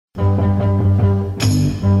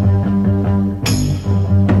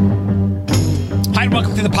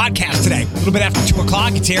little bit after 2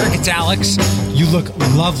 o'clock. It's Eric. It's Alex. You look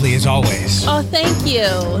lovely as always. Oh, thank you.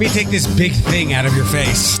 Let me take this big thing out of your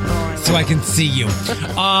face so I can see you.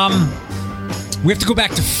 We have to go back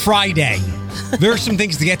to Friday. There are some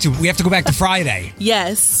things to get to. We have to go back to Friday.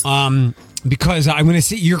 Yes. Because I'm going to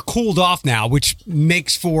see you're cooled off now, which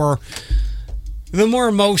makes for the more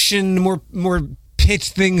emotion, the more pitch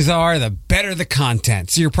things are, the better the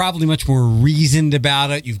content. So you're probably much more reasoned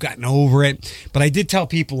about it. You've gotten over it. But I did tell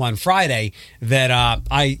people on Friday that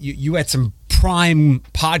you had some prime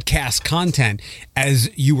podcast content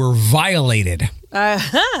as you were violated.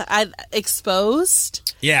 I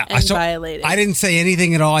exposed. Yeah, and violated. I didn't say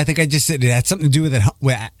anything at all. I think I just said it had something to do with it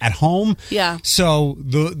at home. Yeah. So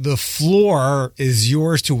the floor is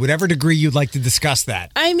yours to whatever degree you'd like to discuss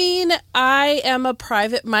that. I mean, I am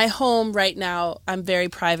my home right now, I'm very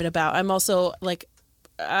private about. I'm also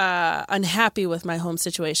unhappy with my home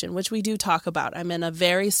situation, which we do talk about. I'm in a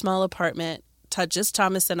very small apartment, just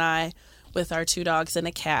Thomas and I, with our 2 dogs and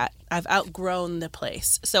a cat. I've outgrown the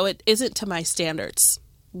place. So it isn't to my standards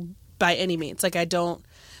by any means. I don't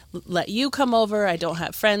let you come over. I don't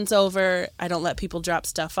have friends over. I don't let people drop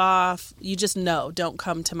stuff off. You just know, don't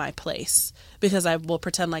come to my place because I will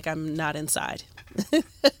pretend like I'm not inside.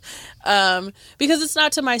 Because it's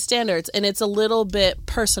not to my standards and it's a little bit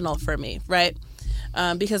personal for me, right?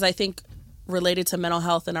 Because I think related to mental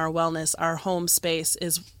health and our wellness, our home space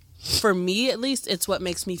is, for me at least, it's what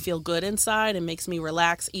makes me feel good inside and makes me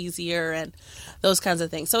relax easier and those kinds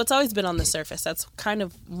of things. So it's always been on the surface. That's kind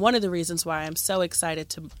of one of the reasons why I'm so excited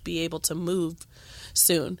to be able to move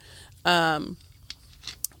soon. But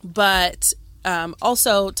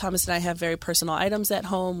also, Thomas and I have very personal items at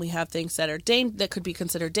home. We have things that are that could be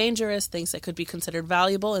considered dangerous, things that could be considered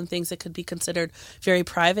valuable, and things that could be considered very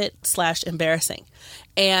private / embarrassing.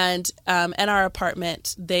 And at our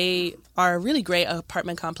apartment, they are a really great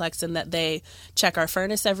apartment complex in that they check our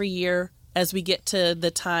furnace every year as we get to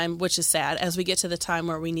the time, which is sad, as we get to the time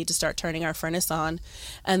where we need to start turning our furnace on.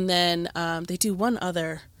 And then they do one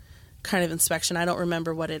other kind of inspection. I don't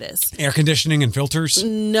remember what it is. Air conditioning and filters?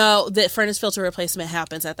 No, the furnace filter replacement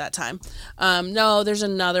happens at that time. No, there's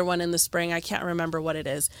another one in the spring. I can't remember what it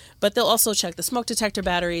is. But they'll also check the smoke detector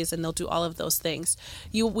batteries and they'll do all of those things.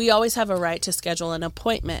 We always have a right to schedule an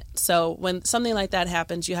appointment. So when something like that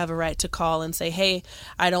happens, you have a right to call and say, hey,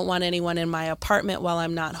 I don't want anyone in my apartment while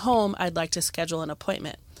I'm not home. I'd like to schedule an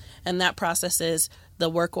appointment. And that process is the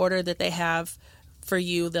work order that they have for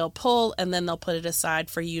you, they'll pull, and then they'll put it aside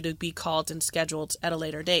for you to be called and scheduled at a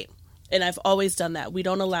later date. And I've always done that. We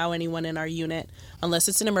don't allow anyone in our unit, unless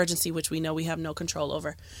it's an emergency, which we know we have no control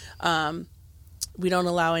over. We don't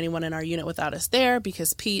allow anyone in our unit without us there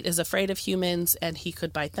because Pete is afraid of humans and he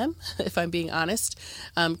could bite them, if I'm being honest.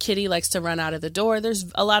 Kitty likes to run out of the door. There's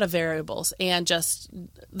a lot of variables. And just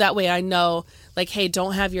that way I know, hey,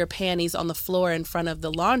 don't have your panties on the floor in front of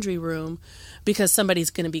the laundry room because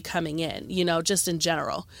somebody's going to be coming in, just in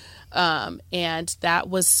general. And that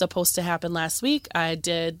was supposed to happen last week. I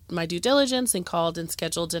did my due diligence and called and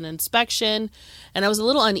scheduled an inspection. And I was a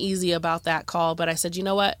little uneasy about that call, but I said, you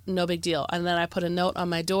know what? No big deal. And then I put a note on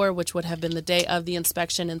my door, which would have been the day of the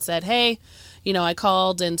inspection, and said, hey, I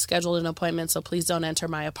called and scheduled an appointment, so please don't enter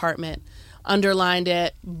my apartment. Underlined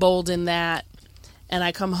it, bolded that. And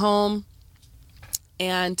I come home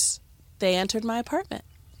and they entered my apartment.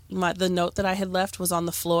 The note that I had left was on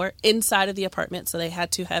the floor inside of the apartment, so they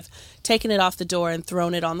had to have taken it off the door and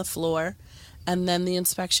thrown it on the floor. And then the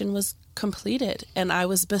inspection was completed, and I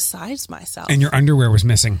was besides myself. And your underwear was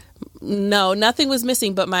missing? No, nothing was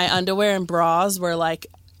missing, but my underwear and bras were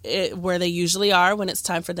where they usually are when it's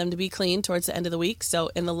time for them to be cleaned towards the end of the week. So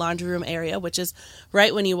in the laundry room area, which is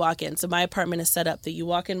right when you walk in. So my apartment is set up that you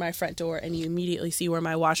walk in my front door and you immediately see where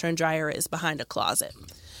my washer and dryer is behind a closet.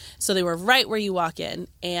 So they were right where you walk in,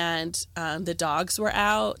 and the dogs were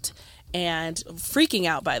out and freaking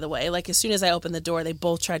out, by the way. As soon as I opened the door, they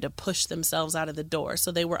both tried to push themselves out of the door.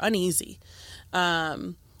 So they were uneasy.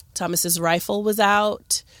 Thomas's rifle was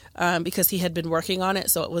out because he had been working on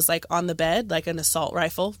it. So it was on the bed, like an assault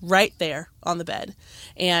rifle, right there on the bed.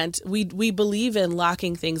 And we believe in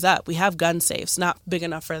locking things up. We have gun safes, not big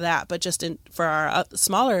enough for that, but just for our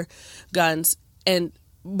smaller guns.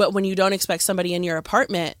 But when you don't expect somebody in your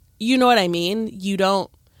apartment, you know what I mean? You don't,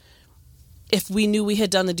 if we knew we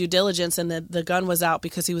had done the due diligence and the gun was out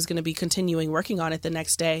because he was going to be continuing working on it the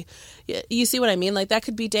next day, you see what I mean? That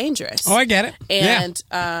could be dangerous. Oh, I get it. And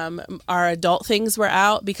our adult things were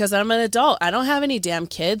out because I'm an adult. I don't have any damn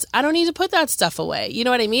kids. I don't need to put that stuff away. You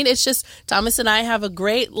know what I mean? It's just Thomas and I have a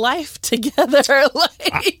great life together.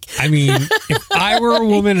 I mean, if I were a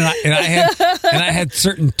woman and I had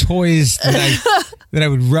certain toys that that I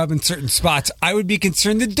would rub in certain spots, I would be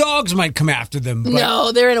concerned the dogs might come after them. But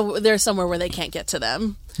No, they're somewhere where they can't get to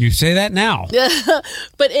them. you say that now.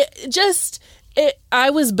 But I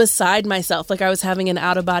was beside myself. Like I was having an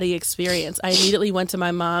out-of-body experience. I immediately went to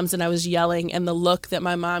my mom's and I was yelling, and the look that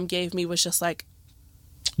my mom gave me was just like,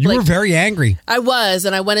 You were very angry. I was,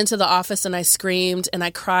 and I went into the office and I screamed and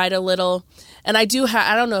I cried a little. And I do have,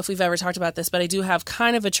 I don't know if we've ever talked about this, but I do have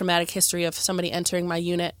kind of a traumatic history of somebody entering my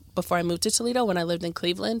unit before I moved to Toledo when I lived in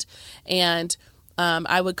Cleveland. And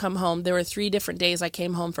I would come home. There were 3 different days I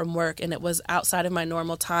came home from work, and it was outside of my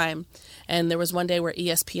normal time. And there was one day where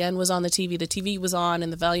ESPN was on the TV. The TV was on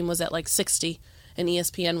and the volume was at like 60, and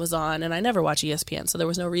ESPN was on. And I never watch ESPN, so there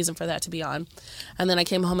was no reason for that to be on. And then I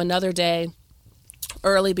came home another day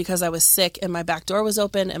early because I was sick, and my back door was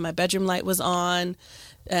open and my bedroom light was on.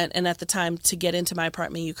 And at the time, to get into my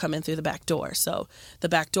apartment, you come in through the back door. So the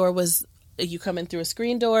back door was, you come in through a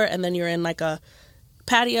screen door, and then you're in like a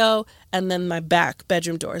patio, and then my back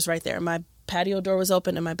bedroom door is right there. My patio door was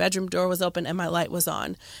open and my bedroom door was open and my light was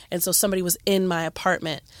on. And so somebody was in my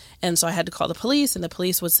apartment. And so I had to call the police, and the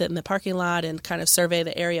police would sit in the parking lot and kind of survey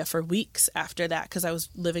the area for weeks after that because I was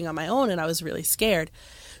living on my own and I was really scared.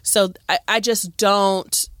 So I just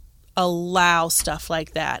don't allow stuff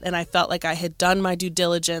like that. And I felt like I had done my due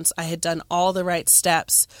diligence. I had done all the right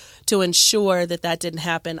steps to ensure that that didn't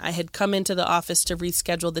happen. I had come into the office to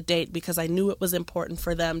reschedule the date because I knew it was important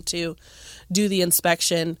for them to do the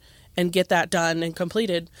inspection and get that done and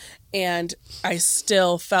completed. And I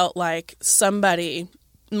still felt like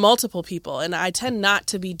multiple people, and I tend not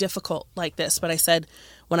to be difficult like this, but I said,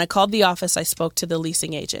 when I called the office, I spoke to the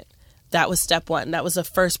leasing agent. That was step 1. That was the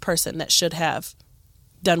first person that should have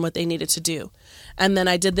done what they needed to do. And then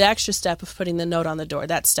I did the extra step of putting the note on the door.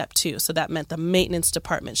 That's step 2. So that meant the maintenance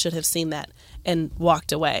department should have seen that and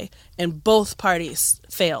walked away. And both parties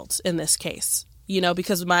failed in this case,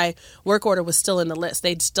 because my work order was still in the list.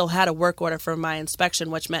 They'd still had a work order for my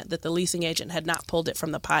inspection, which meant that the leasing agent had not pulled it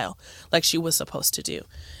from the pile like she was supposed to do.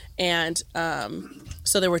 And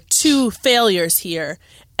so there were 2 failures here,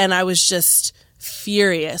 and I was just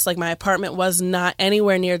furious. Like, my apartment was not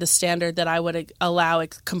anywhere near the standard that I would allow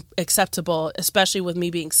acceptable, especially with me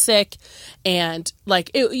being sick. And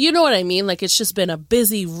you know what I mean? Like, it's just been a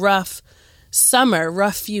busy, rough summer,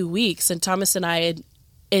 rough few weeks. And Thomas and I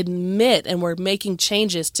admit, and we're making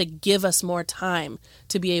changes to give us more time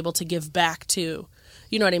to be able to give back to,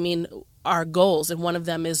 you know what I mean, our goals. And one of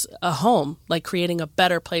them is a home, like creating a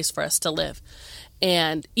better place for us to live.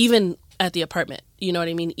 And even at the apartment, you know what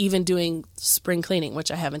I mean? Even doing spring cleaning,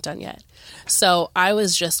 which I haven't done yet. So I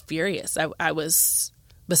was just furious. I was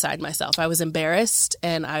beside myself. I was embarrassed,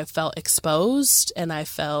 and I felt exposed, and I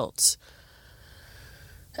felt...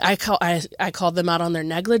 I called them out on their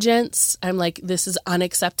negligence. I'm like, this is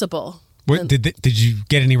unacceptable. What, did you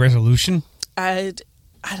get any resolution? I'm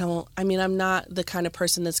not the kind of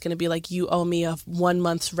person that's going to be like, you owe me a 1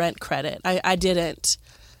 month's rent credit. I didn't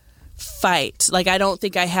fight. Like, I don't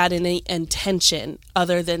think I had any intention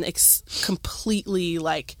other than completely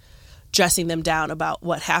dressing them down about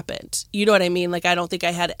what happened. You know what I mean? Like, I don't think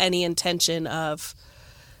I had any intention of,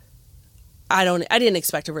 I didn't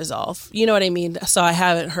expect a resolve. You know what I mean? So I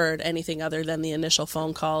haven't heard anything other than the initial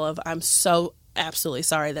phone call of, I'm so absolutely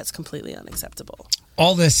sorry. That's completely unacceptable.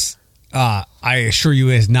 All this, I assure you,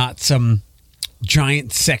 is not some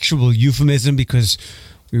giant sexual euphemism, because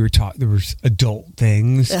we were taught there was adult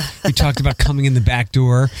things. We talked about coming in the back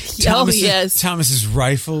door. Thomas's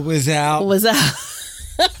rifle was out.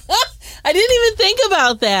 I didn't even think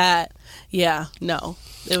about that. Yeah, no.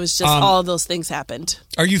 It was just all of those things happened.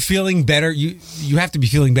 Are you feeling better? You have to be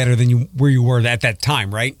feeling better than where you were at that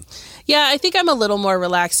time, right? Yeah, I think I'm a little more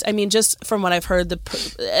relaxed. I mean, just from what I've heard, this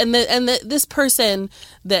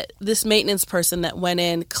maintenance person that went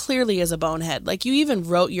in clearly is a bonehead. Like, you even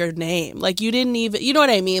wrote your name. Like, you didn't even, you know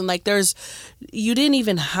what I mean? Like, you didn't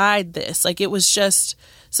even hide this. Like, it was just,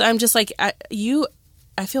 so I'm just like, I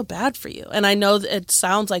feel bad for you. And I know that it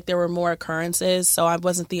sounds like there were more occurrences, so I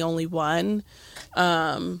wasn't the only one.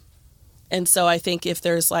 And so I think if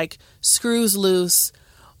there's screws loose,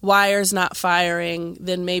 wires not firing,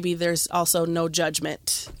 then maybe there's also no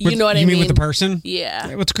judgment. You know what I mean? You mean with the person? Yeah.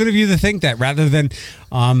 It's good of you to think that, rather than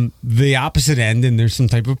the opposite end, and there's some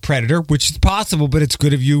type of predator, which is possible, but it's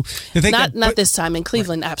good of you to think that. Not this time. In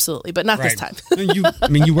Cleveland, right. Absolutely, but not this time.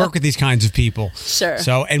 You work with these kinds of people. Sure.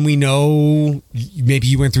 So, and we know maybe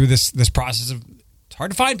you went through this process of, it's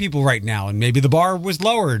hard to find people right now, and maybe the bar was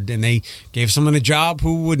lowered, and they gave someone a job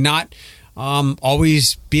who would not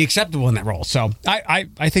always be acceptable in that role. So I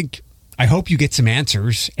hope you get some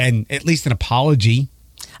answers and at least an apology.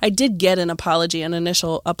 I did get an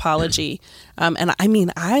initial apology. And I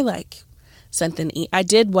mean, I sent I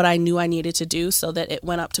did what I knew I needed to do so that it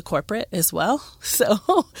went up to corporate as well. So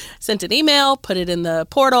sent an email, put it in the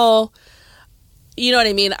portal. You know what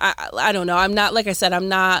I mean? I don't know. I'm not, like I said, I'm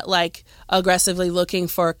not aggressively looking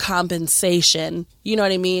for compensation. You know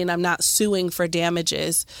what I mean? I'm not suing for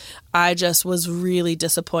damages. I just was really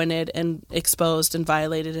disappointed and exposed and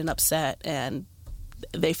violated and upset, and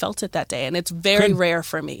they felt it that day. And it's very rare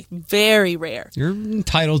for me. Very rare. You're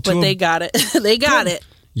entitled to But they got it. They got it.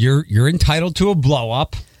 You're entitled to a blow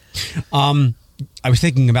up. I was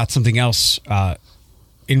thinking about something else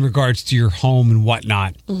in regards to your home and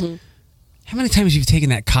whatnot. Mm-hmm. How many times have you taken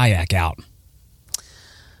that kayak out?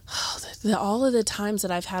 All of the times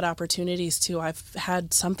that I've had opportunities to, I've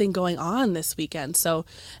had something going on this weekend. So,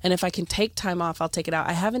 and if I can take time off, I'll take it out.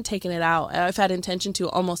 I haven't taken it out. I've had intention to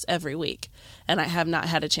almost every week, and I have not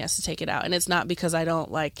had a chance to take it out. And it's not because I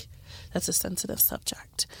don't that's a sensitive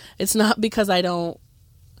subject. It's not because I don't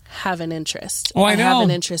have an interest. Oh, I know. I have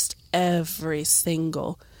an interest every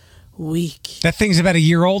single week. That thing's about a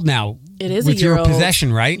year old now. It is with a year your old.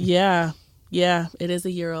 possession, right? Yeah. Yeah, it is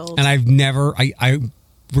a year old. And I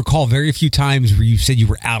recall very few times where you said you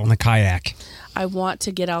were out on the kayak. I want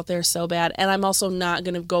to get out there so bad. And I'm also not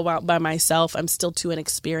going to go out by myself. I'm still too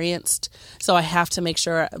inexperienced. So I have to make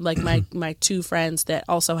sure, my two friends that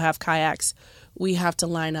also have kayaks, we have to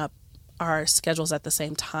line up our schedules at the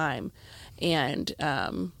same time. And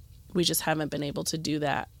we just haven't been able to do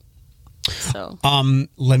that. So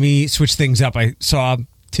let me switch things up. I saw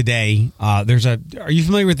today, are you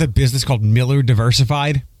familiar with a business called Miller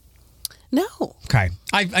Diversified? No. Okay.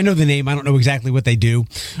 I know the name. I don't know exactly what they do.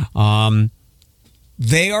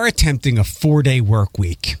 They are attempting a 4-day work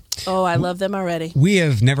week. Oh, I love them already. We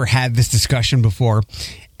have never had this discussion before,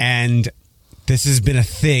 and this has been a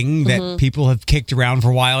thing that people have kicked around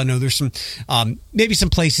for a while. I know there's some, maybe some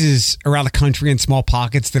places around the country in small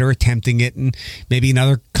pockets that are attempting it, and maybe in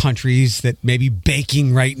other countries that may be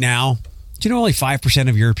baking right now. Do you know only 5%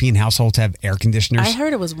 of European households have air conditioners? I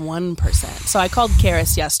heard it was 1%. So I called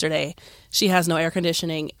Karis yesterday. She has no air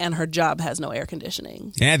conditioning, and her job has no air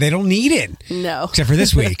conditioning. Yeah, they don't need it. No. Except for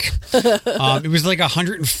this week. It was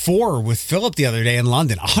 104 with Philip the other day in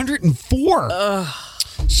London. 104. Ugh.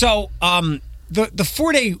 So the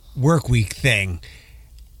 4-day work week thing,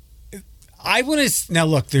 I want to... Now,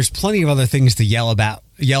 look, there's plenty of other things to yell about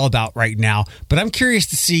right now, but I'm curious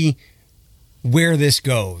to see where this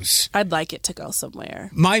goes. I'd like it to go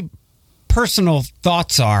somewhere. My personal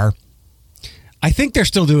thoughts are, I think they're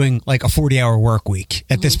still doing a 40-hour work week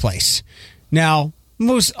at this place. Now,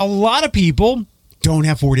 a lot of people don't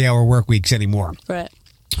have 40-hour work weeks anymore. Right.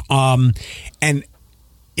 And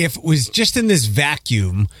if it was just in this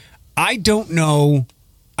vacuum, I don't know.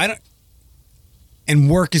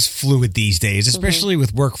 And work is fluid these days, especially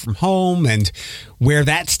with work from home and where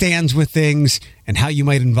that stands with things and how you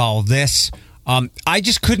might involve this. I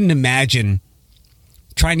just couldn't imagine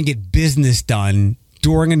trying to get business done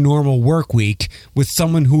during a normal work week with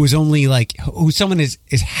someone who is only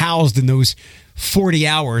is housed in those 40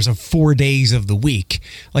 hours of 4 days of the week.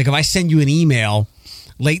 If I send you an email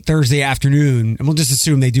late Thursday afternoon, and we'll just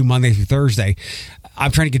assume they do Monday through Thursday,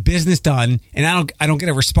 I'm trying to get business done, and I don't get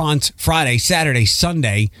a response Friday, Saturday,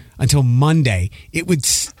 Sunday until Monday. It would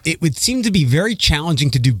seem to be very challenging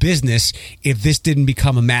to do business if this didn't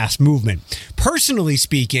become a mass movement. Personally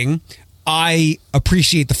speaking, I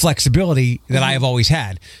appreciate the flexibility that I have always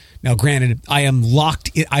had. Now, granted,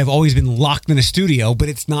 I've always been locked in a studio, but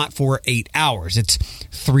it's not for 8 hours. It's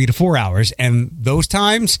 3 to 4 hours, and those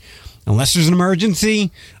times, unless there's an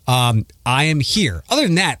emergency, I am here. Other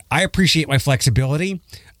than that, I appreciate my flexibility.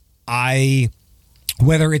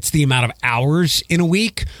 Whether it's the amount of hours in a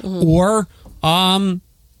week or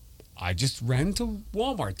I just ran to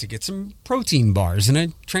Walmart to get some protein bars and a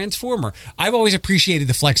transformer. I've always appreciated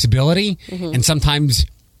the flexibility, and sometimes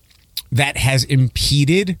that has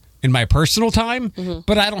impeded in my personal time,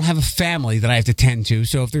 but I don't have a family that I have to tend to.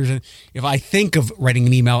 So if I think of writing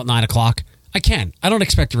an email at 9 o'clock, I can. I don't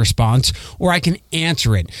expect a response, or I can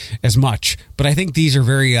answer it as much. But I think these are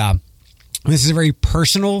this is a very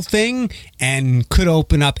personal thing and could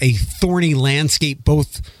open up a thorny landscape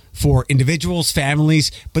both for individuals,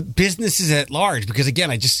 families, but businesses at large. Because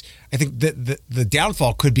again, I think that the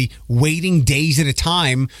downfall could be waiting days at a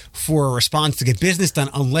time for a response to get business done,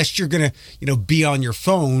 unless you're going to be on your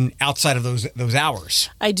phone outside of those hours.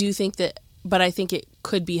 I do think that. But I think it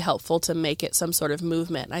could be helpful to make it some sort of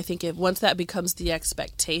movement. I think once that becomes the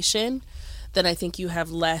expectation, then I think you have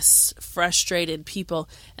less frustrated people,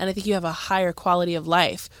 and I think you have a higher quality of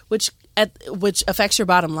life, which which affects your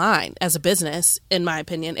bottom line as a business, in my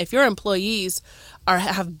opinion. If your employees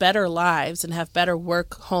have better lives and have better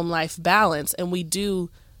work-home life balance, and we do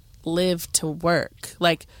live to work.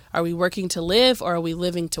 Like, are we working to live or are we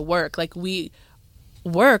living to work? Like, we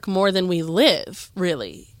work more than we live,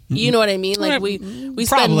 really. You know what I mean? Like, we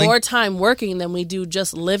spend more time working than we do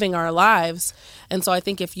just living our lives. And so I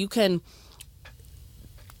think if you can,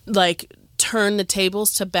 like, turn the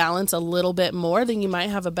tables to balance a little bit more, then you might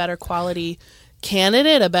have a better quality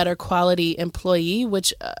candidate, a better quality employee,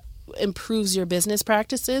 which improves your business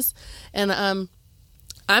practices. And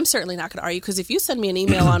I'm certainly not going to argue, because if you send me an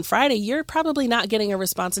email on Friday, you're probably not getting a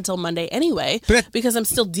response until Monday anyway, because I'm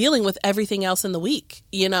still dealing with everything else in the week,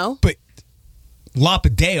 you know? But lop a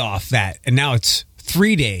day off that, and now it's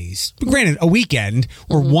 3 days. Granted, a weekend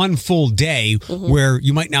or one full day where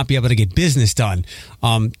you might not be able to get business done.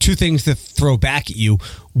 Two things to throw back at you.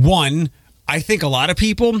 One, I think a lot of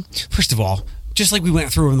people, first of all, just like we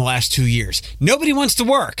went through in the last 2 years, nobody wants to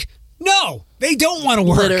work. No, they don't want to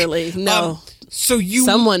work. Literally, no.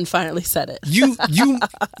 Someone finally said it.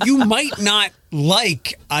 you might not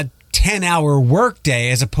like a 10-hour workday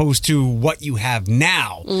as opposed to what you have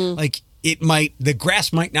now. Like, the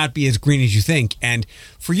grass might not be as green as you think. And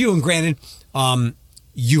for you, and granted,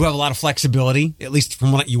 you have a lot of flexibility, at least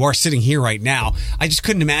from what you are sitting here right now. I just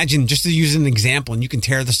couldn't imagine, just to use an example, and you can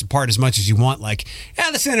tear this apart as much as you want, like,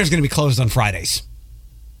 the center's going to be closed on Fridays.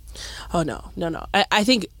 Oh, no. I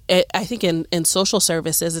think in social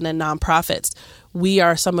services and in nonprofits, we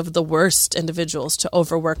are some of the worst individuals to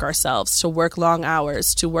overwork ourselves, to work long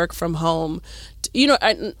hours, to work from home.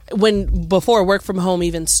 Before work from home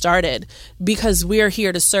even started, because we are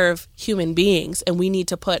here to serve human beings, and we need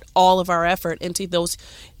to put all of our effort into those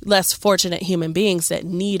less fortunate human beings that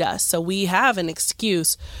need us. So we have an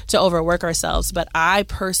excuse to overwork ourselves, but I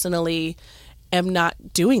personally am not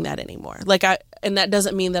doing that anymore. And that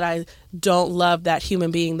doesn't mean that I don't love that human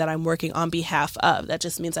being that I'm working on behalf of. That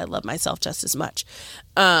just means I love myself just as much.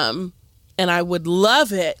 And I would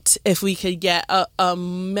love it if we could get a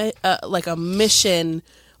mission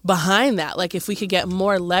behind that. Like, if we could get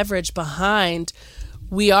more leverage behind,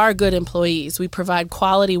 we are good employees. We provide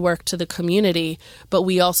quality work to the community, but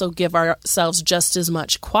we also give ourselves just as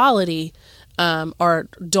much quality, or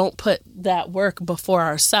don't put that work before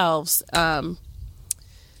ourselves. I'm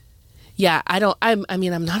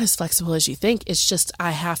not as flexible as you think. It's just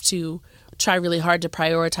I have to try really hard to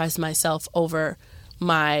prioritize myself over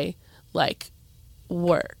my,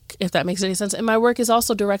 work, if that makes any sense. And my work is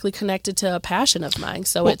also directly connected to a passion of mine.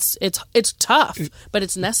 So it's tough, but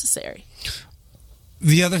it's necessary.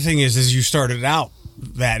 The other thing is you started out,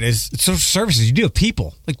 that is social services. You do have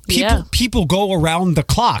people. People go around the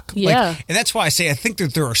clock. Yeah. And that's why I say I think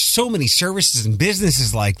that there are so many services and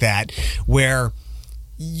businesses like that where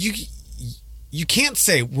you can't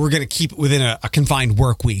say we're going to keep it within a confined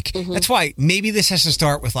work week. That's why maybe this has to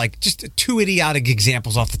start with just two idiotic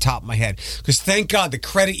examples off the top of my head. Because thank God the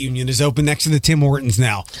credit union is open next to the Tim Hortons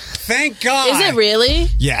now. Thank God. Is it really?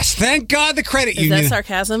 Yes. Thank God the credit union. Is that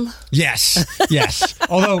sarcasm? Yes.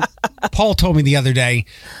 Although Paul told me the other day,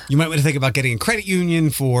 you might want to think about getting a credit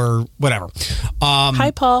union for whatever.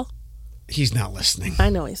 Hi, Paul. He's not listening. I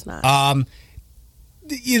know he's not.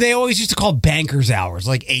 They always used to call bankers hours,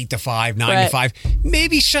 8 to 5, 9 to 5.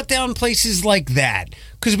 Maybe shut down places like that,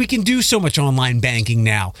 because we can do so much online banking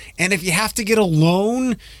now. And if you have to get a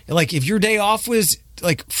loan, if your day off was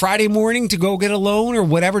Friday morning to go get a loan or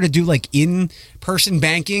whatever to do in-person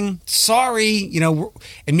banking, sorry,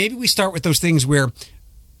 and maybe we start with those things where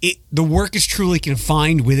the work is truly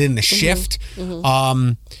confined within the shift.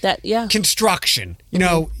 Construction. You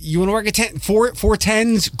want to work at 4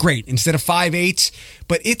 10s, great, instead of 5 8s.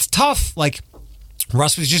 But it's tough.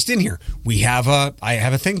 Russ was just in here. I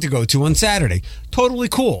have a thing to go to on Saturday. Totally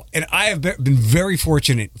cool. And I have been very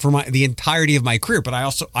fortunate for the entirety of my career, but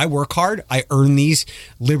I work hard. I earn these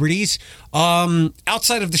liberties.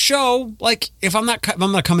 Outside of the show, if I'm not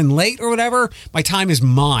going to come in late or whatever, my time is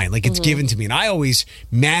mine. It's given to me. And I always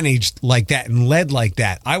managed like that and led like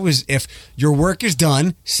that. If your work is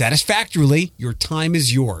done satisfactorily, your time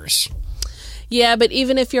is yours. Yeah, but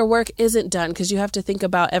even if your work isn't done, because you have to think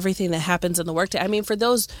about everything that happens in the workday. I mean, for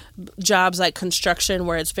those jobs like construction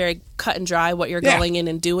where it's very cut and dry what you're going in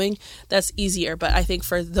and doing, that's easier. But I think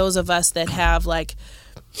for those of us that have a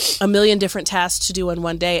million different tasks to do in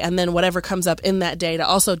one day, and then whatever comes up in that day to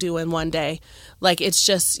also do in one day, it's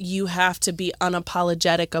just, you have to be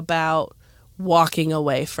unapologetic about walking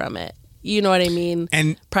away from it. You know what I mean?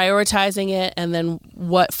 And prioritizing it, and then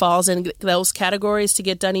what falls in those categories to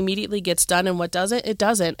get done immediately gets done, and what doesn't, it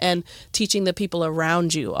doesn't. And teaching the people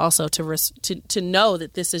around you also to know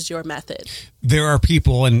that this is your method. There are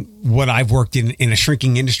people, and what I've worked in a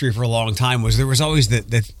shrinking industry for a long time was there was always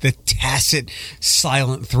the tacit,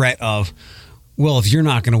 silent threat of, well, if you're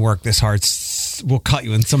not going to work this hard, we'll cut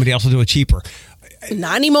you and somebody else will do it cheaper.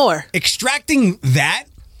 Not anymore. Extracting that,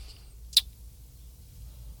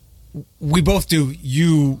 we both do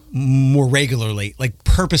you more regularly, like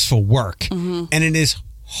purposeful work. Mm-hmm. And it is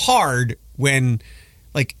hard when,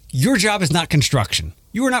 like, your job is not construction.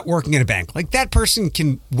 You are not working at a bank. Like, that person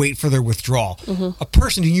can wait for their withdrawal. Mm-hmm. A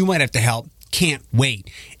person who you might have to help can't wait.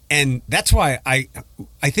 And that's why I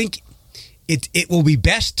think it will be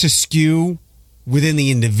best to skew within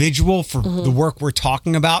the individual for mm-hmm. the work we're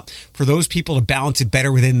talking about, for those people to balance it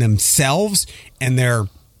better within themselves and their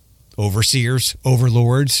overseers,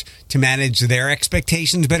 overlords, to manage their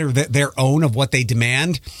expectations better, their own of what they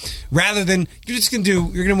demand, rather than you're going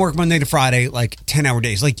to work Monday to Friday, like 10-hour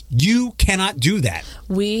days. Like, you cannot do that.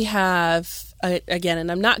 We have, again,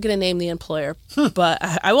 and I'm not going to name the employer, but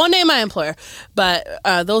I won't name my employer, but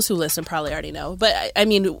those who listen probably already know. But I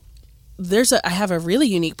mean, I have a really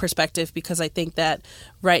unique perspective, because I think that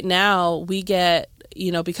right now we get,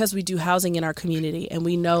 because we do housing in our community, and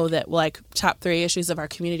we know that, like, top 3 issues of our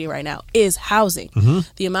community right now is housing. Mm-hmm.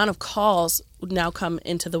 The amount of calls now come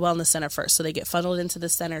into the wellness center first. So they get funneled into the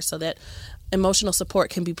center so that emotional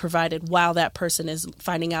support can be provided while that person is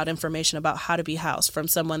finding out information about how to be housed from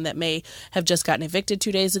someone that may have just gotten evicted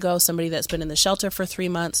 2 days ago, somebody that's been in the shelter for 3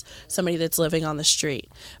 months, somebody that's living on the street.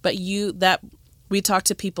 But we talk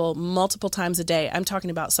to people multiple times a day. I'm talking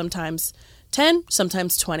about sometimes 10,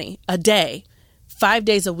 sometimes 20 a day, 5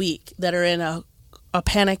 days a week, that are in a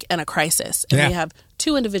panic and a crisis. And we have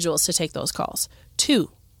 2 individuals to take those calls.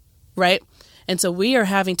 2, right? And so we are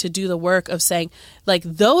having to do the work of saying, like,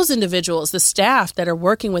 those individuals, the staff that are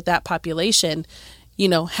working with that population,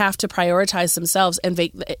 have to prioritize themselves. And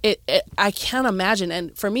I can't imagine.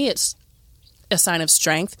 And for me, it's a sign of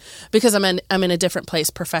strength, because I'm in a different place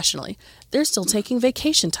professionally. They're still taking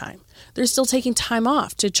vacation time. They're still taking time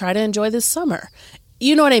off to try to enjoy this summer.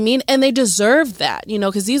 You know what I mean? And they deserve that,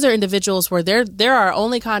 because these are individuals where they're our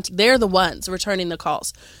only they're the ones returning the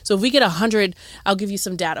calls. So if we get 100, I'll give you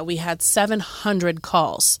some data. We had 700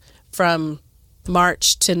 calls from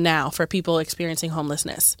March to now for people experiencing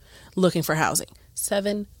homelessness, looking for housing.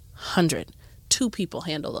 700. 2 people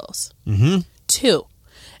handle those. Mm-hmm. 2.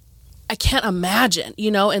 I can't imagine,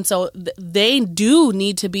 and so they do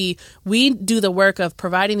need to we do the work of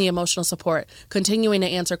providing the emotional support, continuing to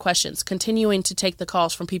answer questions, continuing to take the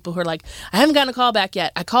calls from people who are like, I haven't gotten a call back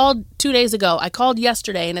yet. I called 2 days ago. I called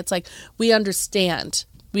yesterday. And it's like, we understand.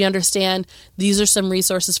 These are some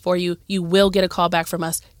resources for you. You will get a call back from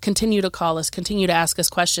us. Continue to call us. Continue to ask us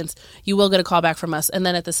questions. You will get a call back from us. And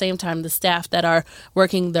then at the same time, the staff that are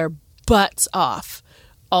working their butts off,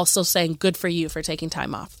 also saying, good for you for taking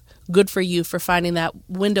time off. Good for you for finding that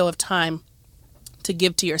window of time to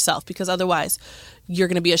give to yourself, because otherwise you're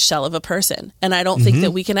going to be a shell of a person. And I don't mm-hmm. think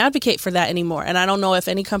that we can advocate for that anymore. And I don't know if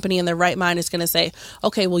any company in their right mind is going to say,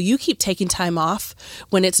 okay, well, you keep taking time off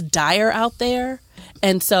when it's dire out there.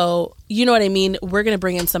 And so, you know what I mean? We're going to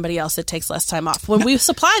bring in somebody else that takes less time off when we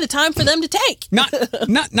supply the time for them to take.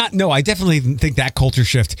 No, I definitely think that culture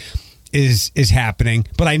shift is happening.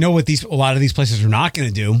 But I know what a lot of these places are not going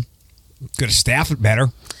to do. Going to staff it better.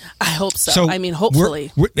 I hope so. I mean,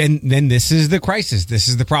 hopefully. And then this is the crisis. This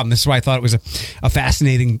is the problem. This is why I thought it was a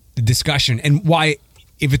fascinating discussion, and why,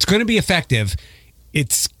 if it's going to be effective,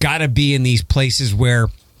 it's got to be in these places where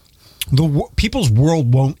people's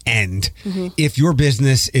world won't end mm-hmm. if your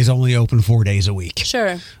business is only open 4 days a week.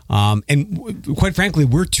 Sure. And quite frankly,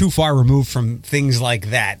 we're too far removed from things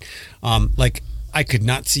like that. Like, I could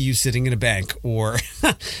not see you sitting in a bank or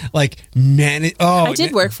like I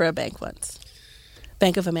did work for a bank once.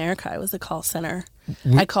 Bank of America. I was the call center.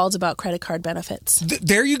 I called about credit card benefits.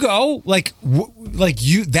 There you go. Like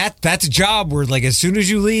you, that's a job where, like, as soon as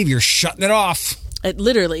you leave, you're shutting it off.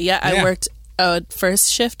 Literally. Yeah. I worked a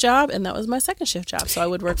first shift job, and that was my second shift job. So I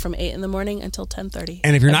would work from 8 in the morning until 10:30.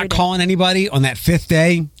 And if you're not calling anybody on that 5th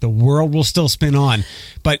day, the world will still spin on.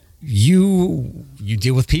 But you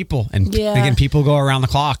deal with people, and again, people go around the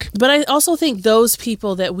clock. But I also think those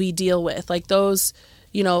people that we deal with, like those,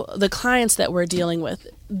 the clients that we're dealing with,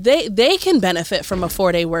 they can benefit from a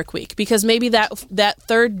 4-day work week, because maybe that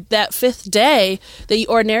 5th day that you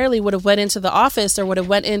ordinarily would have went into the office or would have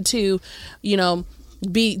went into,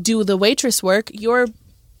 do the waitress work, you're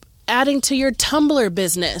adding to your Tumblr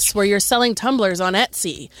business where you're selling tumblers on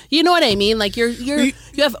Etsy. You know what I mean? Like you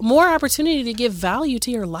have more opportunity to give value to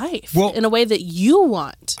your life in a way that you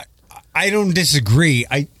want. I don't disagree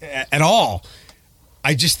at all.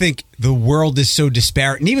 I just think the world is so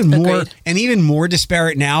disparate, and even more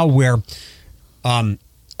disparate now, where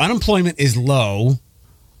unemployment is low,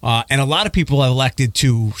 and a lot of people have elected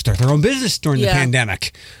to start their own business during the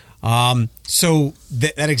pandemic. So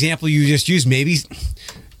that example you just used, maybe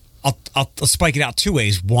I'll spike it out two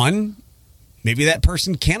ways. One, maybe that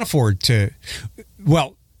person can't afford to.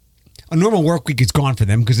 Well, a normal work week is gone for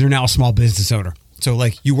them because they're now a small business owner. So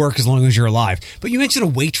like you work as long as you're alive. But you mentioned a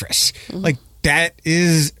waitress, like.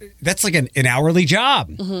 That's like an hourly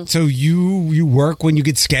job. So you work when you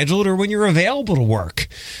get scheduled or when you're available to work.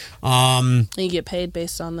 And you get paid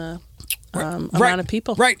based on the amount of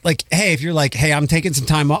people. Right. Like, hey, if you're like, hey, I'm taking some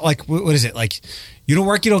time off, like, what is it? Like, you don't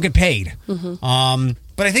work, you don't get paid.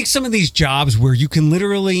 But I think some of these jobs where you can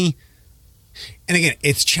literally, and again,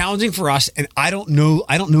 it's challenging for us. And I don't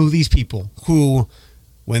know these people who,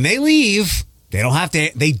 when they leave, they don't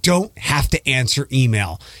have to answer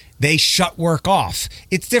email. They shut work off.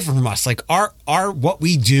 It's different from us. Like our what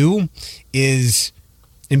we do is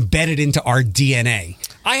embedded into our DNA.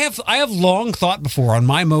 I have long thought before on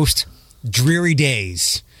my most dreary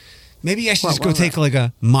days. Maybe I should just go take like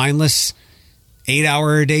a mindless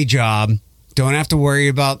 8-hour-a-day job. Don't have to worry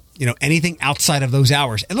about anything outside of those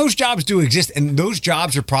hours. And those jobs do exist, and those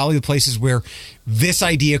jobs are probably the places where this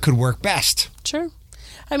idea could work best. Sure.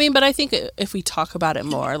 I mean, but I think if we talk about it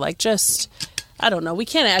more, like just. I don't know. We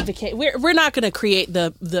can't advocate. We're not going to create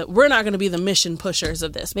we're not going to be the mission pushers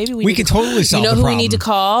of this. Maybe we can totally solve the problem. You know who we need to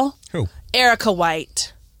call? Who? Erica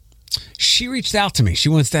White. She reached out to me. She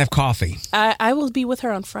wants to have coffee. I will be with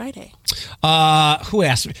her on Friday. Who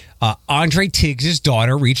asked me? Andre Tiggs'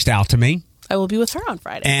 daughter reached out to me. I will be with her on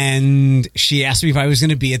Friday. And she asked me if I was going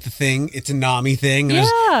to be at the thing. It's a NAMI thing. And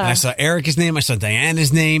I saw Erica's name. I saw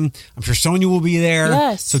Diana's name. I'm sure Sonia will be there.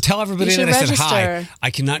 Yes. So tell everybody that I said hi. I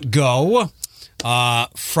cannot go.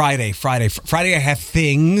 Friday I have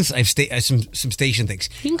things. I have some station things.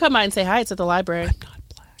 You can come by and say hi. It's at the library. I'm not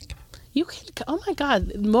black. You can. Oh my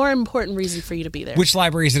God! More important reason for you to be there. Which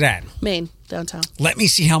library is it at? Maine, downtown. Let me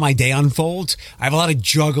see how my day unfolds. I have a lot of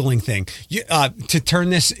juggling thing to turn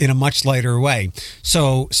this in a much lighter way.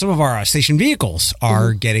 So some of our station vehicles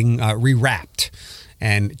are getting rewrapped.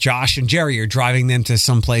 And Josh and Jerry are driving them to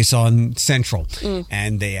someplace on Central.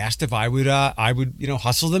 And they asked if I would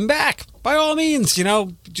hustle them back. By all means,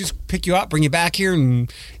 just pick you up, bring you back here,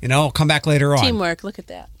 and, I'll come back later on. Teamwork, look at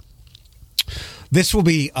that. This will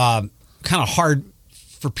be kind of hard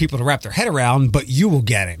for people to wrap their head around, but you will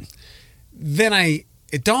get it. Then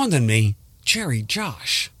it dawned on me, Jerry,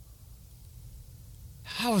 Josh,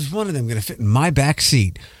 how is one of them going to fit in my back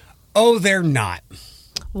seat? Oh, they're not.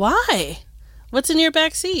 Why? What's in your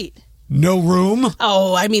back seat? No room.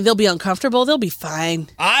 Oh, I mean, they'll be uncomfortable. They'll be fine.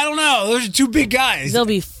 I don't know. Those are two big guys. They'll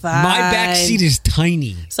be fine. My back seat is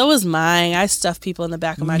tiny. So is mine. I stuff people in the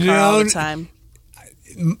back of my car all the time.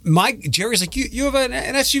 Jerry's like, you have an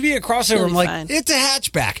SUV, a crossover. I'm like, fine. It's a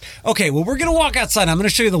hatchback. Okay, well, we're going to walk outside. I'm going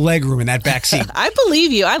to show you the leg room in that back seat. I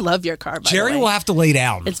believe you. I love your car, by Jerry the way. will have to lay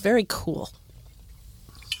down. It's very cool.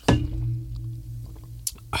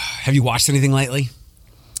 Have you watched anything lately?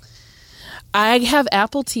 I have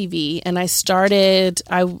Apple TV, and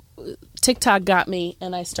TikTok got me,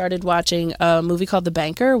 and I started watching a movie called The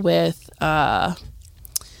Banker with,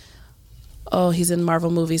 he's in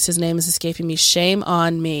Marvel movies. His name is escaping me. Shame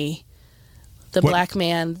on me. The black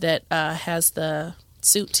man that has the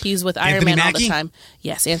suit. He's with Iron Man all the time.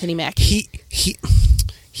 Yes, Anthony Mackie. He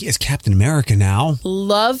is Captain America now.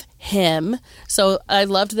 Love him. So I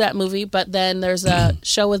loved that movie, but then there's a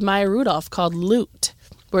show with Maya Rudolph called Loot,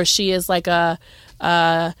 where she is like a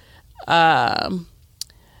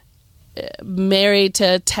married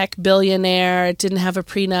to tech billionaire, didn't have a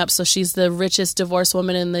prenup, so she's the richest divorced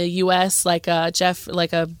woman in the U.S., like a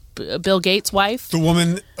Bill Gates' wife. The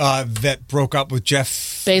woman that broke up with Jeff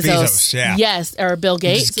Bezos. Yeah. Yes, or Bill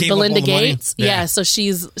Gates, Belinda Gates. Yeah. So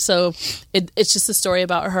it's just a story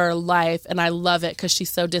about her life, and I love it because she's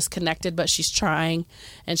so disconnected, but she's trying,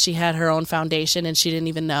 and she had her own foundation, and she didn't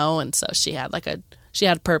even know, and so she had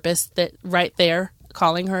a purpose that right there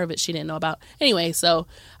calling her, but she didn't know about. Anyway, so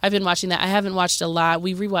I've been watching that. I haven't watched a lot.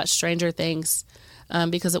 We rewatched Stranger Things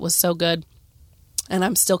because it was so good. And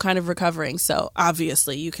I'm still kind of recovering, so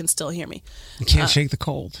obviously you can still hear me. You can't shake the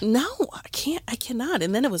cold. No, I can't. I cannot.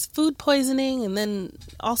 And then it was food poisoning and then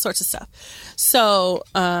all sorts of stuff. So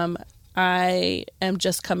I am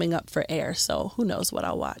just coming up for air, so who knows what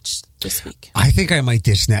I'll watch this week. I think I might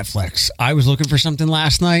ditch Netflix. I was looking for something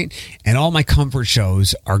last night, and all my comfort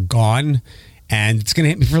shows are gone, and it's going to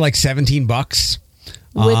hit me for like $17.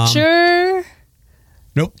 Witcher?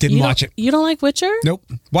 Nope, didn't watch it. You don't like Witcher? Nope.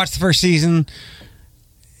 Watched the first season.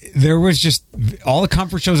 There was just all the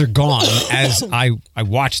comfort shows are gone as I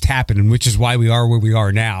watched happen, which is why we are where we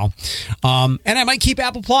are now. And I might keep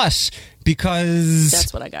Apple Plus because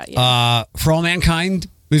that's what I got. Yeah. For All Mankind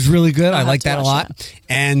is really good. I like that a lot. That.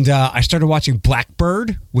 And I started watching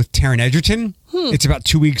Blackbird with Taron Egerton. It's about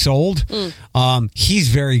 2 weeks old. He's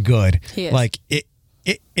very good. He is. Like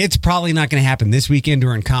it's probably not going to happen this weekend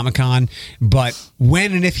during Comic-Con, but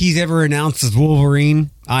when and if he's ever announced as Wolverine,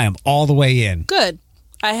 I am all the way in. Good.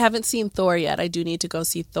 I haven't seen Thor yet. I do need to go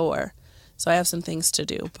see Thor, so I have some things to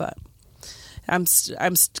do. But I'm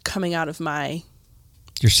coming out of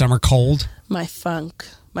your summer cold, my funk,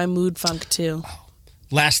 my mood funk too.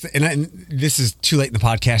 And this is too late in the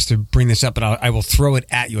podcast to bring this up, but I will throw it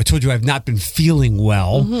at you. I told you I've not been feeling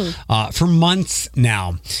well for months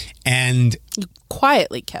now, and you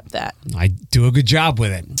quietly kept that. I do a good job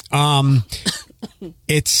with it.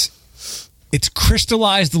 It's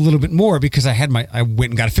crystallized a little bit more because I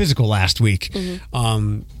went and got a physical last week.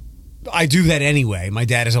 I do that anyway. My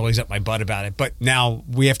dad is always up my butt about it, but now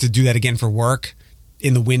we have to do that again for work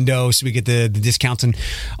in the window, so we get the discounts and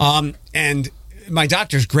my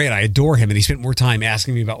doctor's great. I adore him, and he spent more time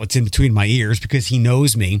asking me about what's in between my ears because he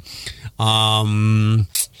knows me. And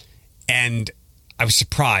I was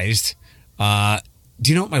surprised. Do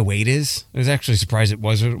you know what my weight is? I was actually surprised it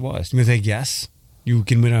was what it was. You want to say yes? You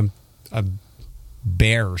can win a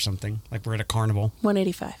bear or something, like we're at a carnival.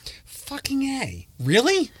 185. Fucking A.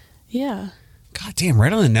 Really? Yeah. God damn,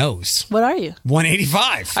 right on the nose. What are you?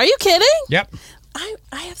 185. Are you kidding? Yep. I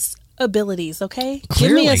have abilities, okay?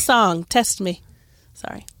 Clearly. Give me a song. Test me.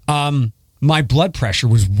 Sorry. My blood pressure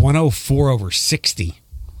was 104/60.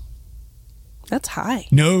 That's high.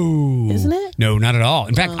 No. Isn't it? No, not at all.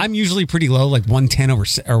 In fact, I'm usually pretty low, like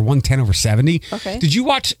 110/70. Okay. Did you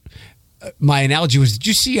watch, my analogy was, did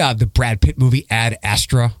you see the Brad Pitt movie Ad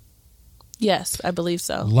Astra? Yes, I believe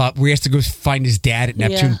so. Where he has to go find his dad at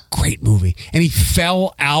Neptune. Yeah. Great movie. And he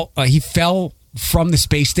fell out, he fell from the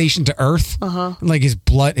space station to Earth. Like his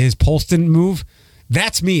pulse didn't move.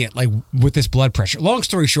 That's me with this blood pressure. Long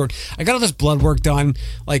story short, I got all this blood work done.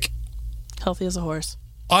 Like, healthy as a horse.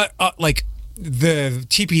 Like the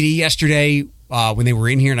TPD yesterday when they were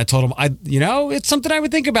in here, and I told them, it's something I would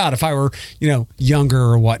think about if I were, younger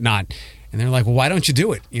or whatnot. And they're like, well, why don't you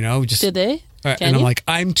do it? Just did they? And I'm like,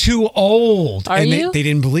 I'm too old. Are you? They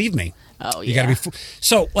didn't believe me. Oh, yeah. You got to be.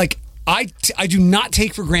 So, like, I do not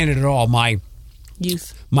take for granted at all my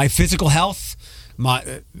youth, my physical health.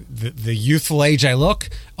 The youthful age I look,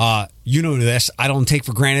 this. I don't take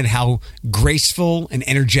for granted how graceful and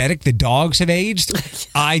energetic the dogs have aged.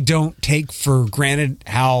 I don't take for granted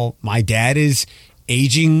how my dad is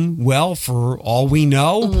aging well, for all we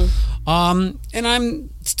know. And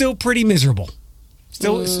I'm still pretty miserable.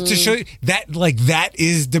 Still, to show you that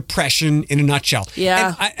is depression in a nutshell.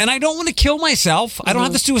 Yeah. And I don't want to kill myself. I don't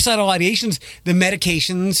have the suicidal ideations. The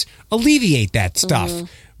medications alleviate that stuff.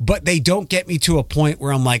 But they don't get me to a point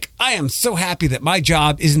where I'm like, I am so happy that my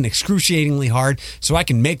job isn't excruciatingly hard so I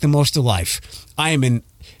can make the most of life.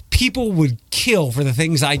 People would kill for the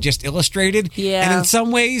things I just illustrated. Yeah. And in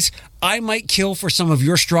some ways, I might kill for some of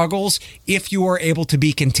your struggles if you are able to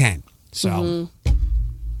be content. So...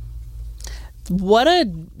 What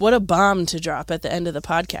a bomb to drop at the end of the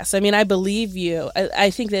podcast. I mean, I believe you. I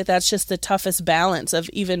think that's just the toughest balance of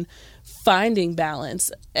even finding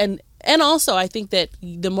balance. And also, I think that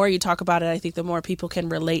the more you talk about it, I think the more people can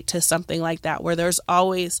relate to something like that, where there's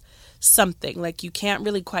always something. Like, you can't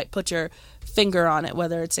really quite put your finger on it,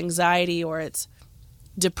 whether it's anxiety or it's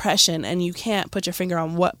depression, and you can't put your finger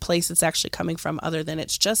on what place it's actually coming from other than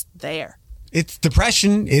it's just there. It's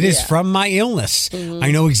depression. It is from my illness.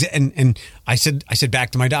 I know. And I said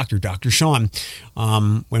back to my doctor, Dr. Sean,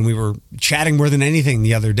 when we were chatting more than anything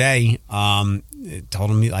the other day, told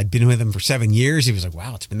him I'd been with him for 7 years. He was like,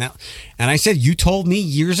 wow, it's been that. And I said, you told me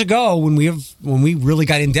years ago when we really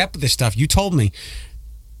got in depth with this stuff, you told me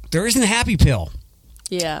there isn't a happy pill.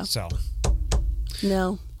 Yeah. So.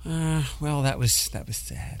 No. Well, that was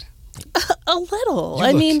sad. A little.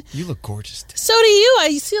 You look gorgeous today. So do you.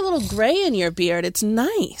 I see a little gray in your beard. It's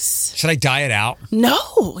nice. Should I dye it out?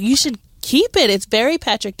 No, you should keep it. It's very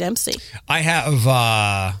Patrick Dempsey. I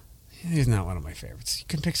have, he's not one of my favorites. You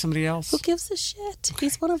can pick somebody else. Who gives a shit? Okay.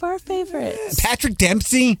 He's one of our favorites. Patrick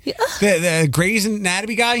Dempsey? Yeah. The Grey's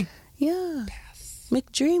Anatomy guy? Yeah. Pass.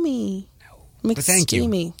 McDreamy. No. Makes thank you.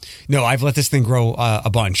 steamy. No, I've let this thing grow a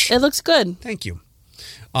bunch. It looks good. Thank you.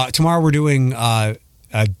 Tomorrow we're doing a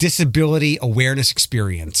disability awareness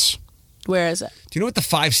experience. Where is it? Do you know what the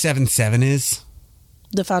 577 is?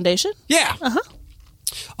 The foundation? Yeah.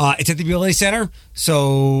 It's at the Ability Center.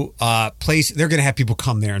 So they're going to have people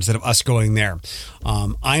come there instead of us going there.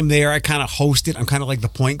 I'm there. I kind of host it. I'm kind of like the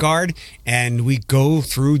point guard. And we go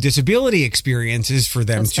through disability experiences for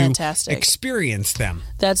them That's to fantastic. Experience them.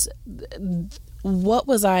 What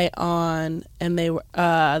was I on? And they were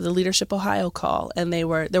the Leadership Ohio call, and there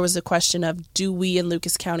was a question of, do we in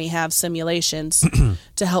Lucas County have simulations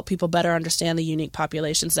to help people better understand the unique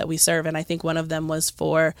populations that we serve? And I think one of them was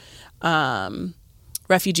for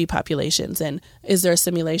refugee populations, and is there a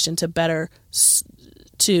simulation to better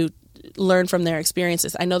to learn from their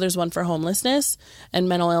experiences? I know there's one for homelessness and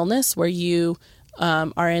mental illness where you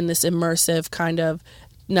are in this immersive kind of,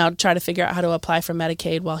 now try to figure out how to apply for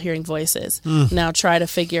Medicaid while hearing voices. Now try to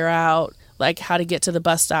figure out like how to get to the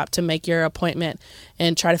bus stop to make your appointment,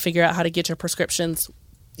 and try to figure out how to get your prescriptions,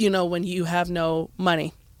 when you have no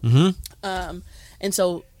money. And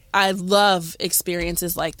so I love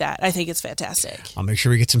experiences like that. I think it's fantastic. I'll make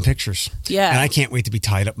sure we get some pictures. Yeah. And I can't wait to be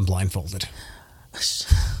tied up and blindfolded.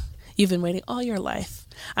 You've been waiting all your life.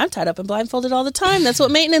 I'm tied up and blindfolded all the time. That's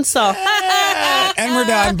what maintenance saw. And we're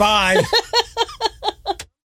done. Bye.